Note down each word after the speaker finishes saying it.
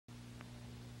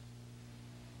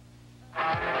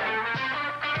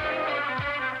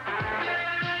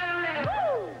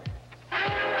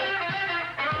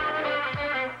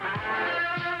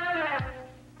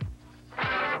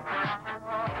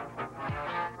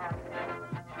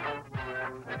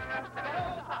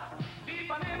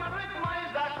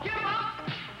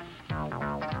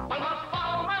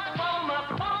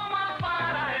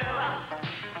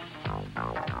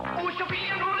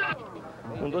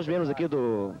dois membros aqui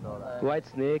do White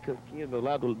Snake, aqui ao meu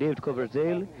lado o David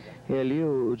Coverdale e ali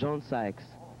o John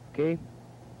Sykes, ok?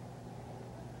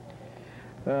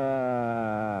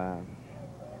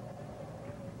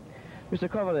 Mr.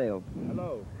 Coverdale.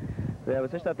 Hello.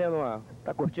 Você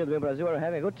está curtindo bem o Brasil? Are you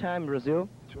having a good time in Brazil?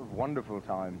 It's a wonderful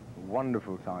time.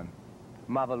 Wonderful time.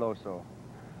 Mavaloso.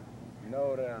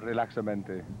 No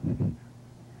relaxamente.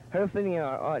 How are you feeling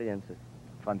our audience?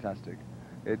 Fantastic.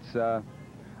 It's,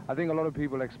 I think a lot of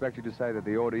people expect you to say that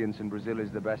the audience in Brazil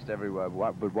is the best everywhere,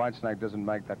 but Whitesnake doesn't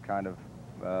make that kind of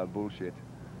bullshit.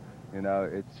 You know,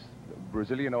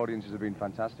 Brazilian audiences have been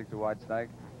fantastic to Whitesnake.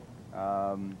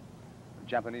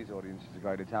 Japanese audiences are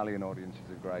great, Italian audiences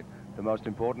are great. The most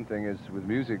important thing is, with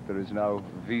music, there is no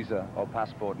visa or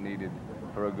passport needed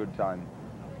for a good time.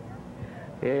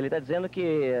 Ele está dizendo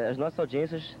que as nossas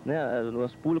audiências, né, o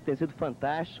nosso público tem sido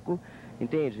fantástico,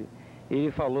 entende?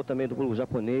 Ele falou também do público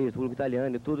japonês, do público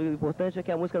italiano e tudo. O importante é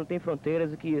que a música não tem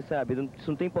fronteiras e que, sabe, isso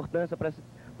não tem importância para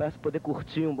se poder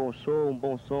curtir um bom show, um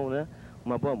bom som, né?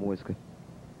 Uma boa música.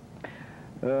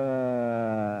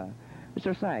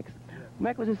 Mr. Sykes, como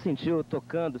é que você se sentiu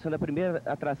tocando, sendo a primeira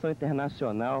atração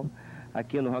internacional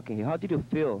aqui no Rock in Rio? How did you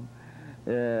feel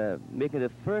making the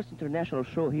first international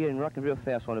show here in Rock in Rio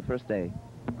Festival on the first day?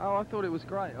 Oh, I thought it was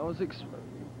great.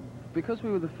 Because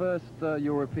we were the first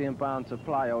European band to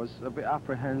play, I was a bit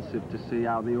apprehensive to see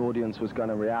how the audience was going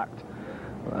to react.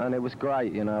 And it was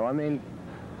great, you know. I mean,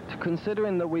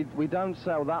 considering that we don't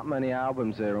sell that many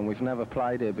albums here and we've never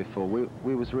played here before,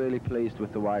 we was really pleased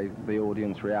with the way the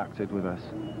audience reacted with us.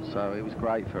 So it was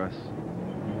great for us.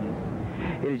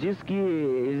 Ele disse que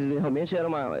eles realmente eles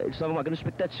estavam uma grande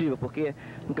expectativa, porque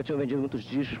nunca tinham vendido muitos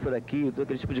discos por aqui, todo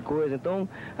aquele tipo de coisa, então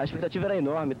a expectativa era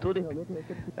enorme, tudo.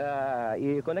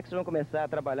 E quando é que vocês vão começar a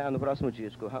trabalhar no próximo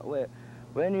disco?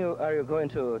 When are you going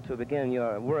to begin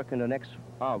your work in the next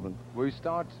album?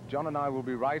 John and I will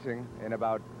be writing in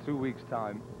about 2 weeks'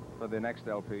 time for the next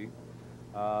LP.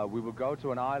 We will go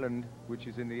to an island which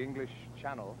is in the English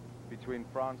Channel between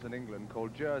France and England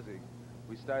called Jersey.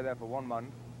 We stay there for 1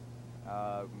 month.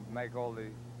 Make all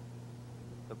the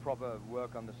proper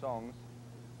work on the songs,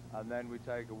 and then we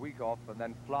take a week off and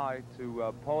then fly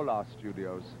to Polar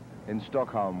Studios in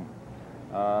Stockholm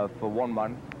for 1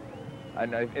 month,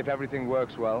 and if everything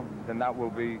works well, then that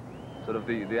will be sort of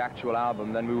the actual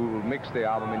album. Then we will mix the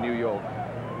album in New York.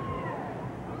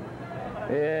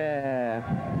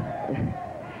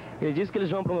 Ele disse que eles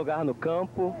vão para um lugar no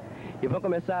campo e vão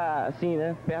começar assim,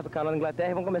 né, perto do canal da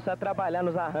Inglaterra, e vão começar a trabalhar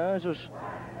nos arranjos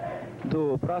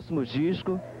do próximo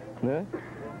disco, né?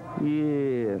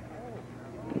 E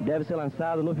deve ser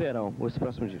lançado no verão, esse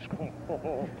próximo disco.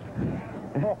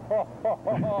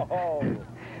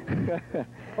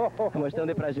 Mostrando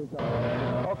aí pra gente.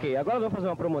 Ok, agora nós vamos fazer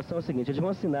uma promoção. É o seguinte, eles vão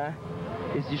assinar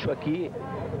esse disco aqui,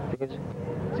 entende?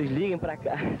 Vocês liguem pra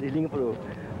cá, vocês liguem pro...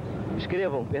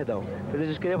 Escrevam, perdão. Vocês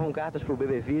escrevam cartas pro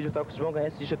BB Video, tal, que vocês vão ganhar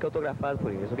esse disco aqui autografado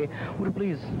por eles, ok? Would you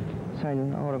please sign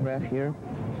an autograph here?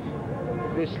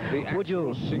 Would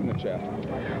you signature?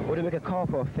 Would you make a call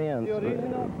for fans?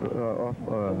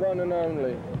 One and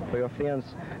only. For your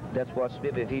fans that watch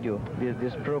BB Video,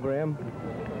 this program?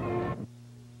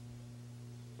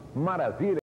 Maravilha!